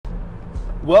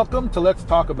Welcome to Let's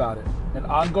Talk About It, an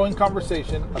ongoing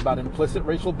conversation about implicit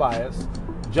racial bias,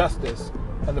 justice,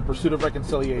 and the pursuit of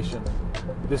reconciliation.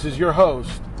 This is your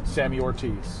host, Sammy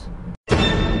Ortiz.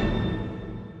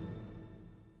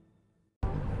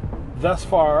 Thus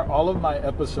far, all of my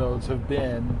episodes have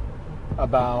been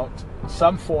about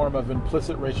some form of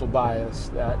implicit racial bias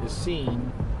that is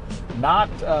seen not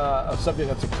of something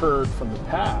that's occurred from the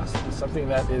past, but something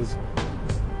that is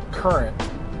current.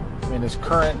 I mean, as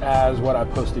current as what I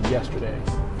posted yesterday.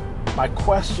 My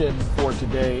question for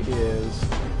today is,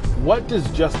 what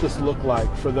does justice look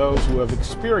like for those who have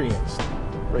experienced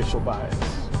racial bias?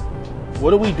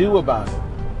 What do we do about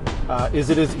it? Is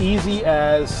it as easy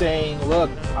as saying, look,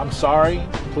 I'm sorry,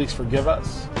 please forgive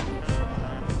us?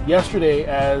 Yesterday,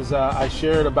 as I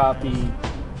shared about the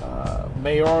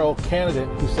mayoral candidate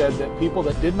who said that people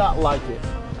that did not like it,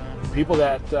 people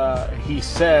that he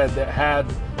said that had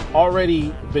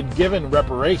already been given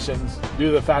reparations due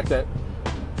to the fact that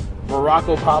Barack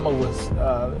Obama was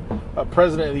a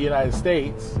president of the United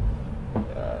States,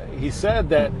 he said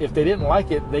that if they didn't like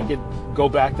it, they could go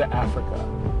back to Africa.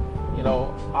 You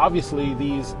know, obviously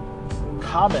these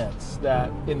comments that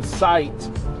incite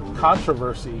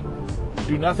controversy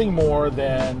do nothing more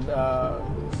than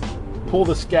pull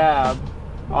the scab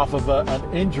off of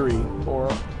an injury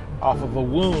or off of a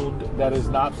wound that is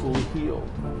not fully healed.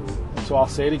 So I'll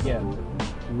say it again.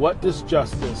 What does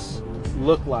justice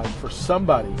look like for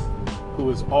somebody who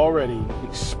has already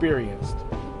experienced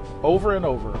over and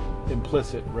over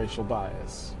implicit racial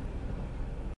bias?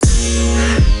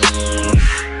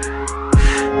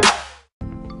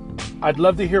 I'd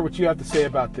love to hear what you have to say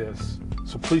about this,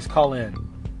 so please call in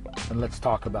and let's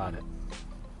talk about it.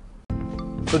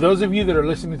 For those of you that are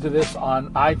listening to this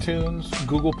on iTunes,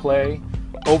 Google Play,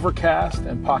 Overcast,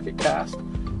 and Pocket Cast,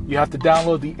 you have to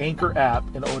download the Anchor app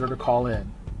in order to call in.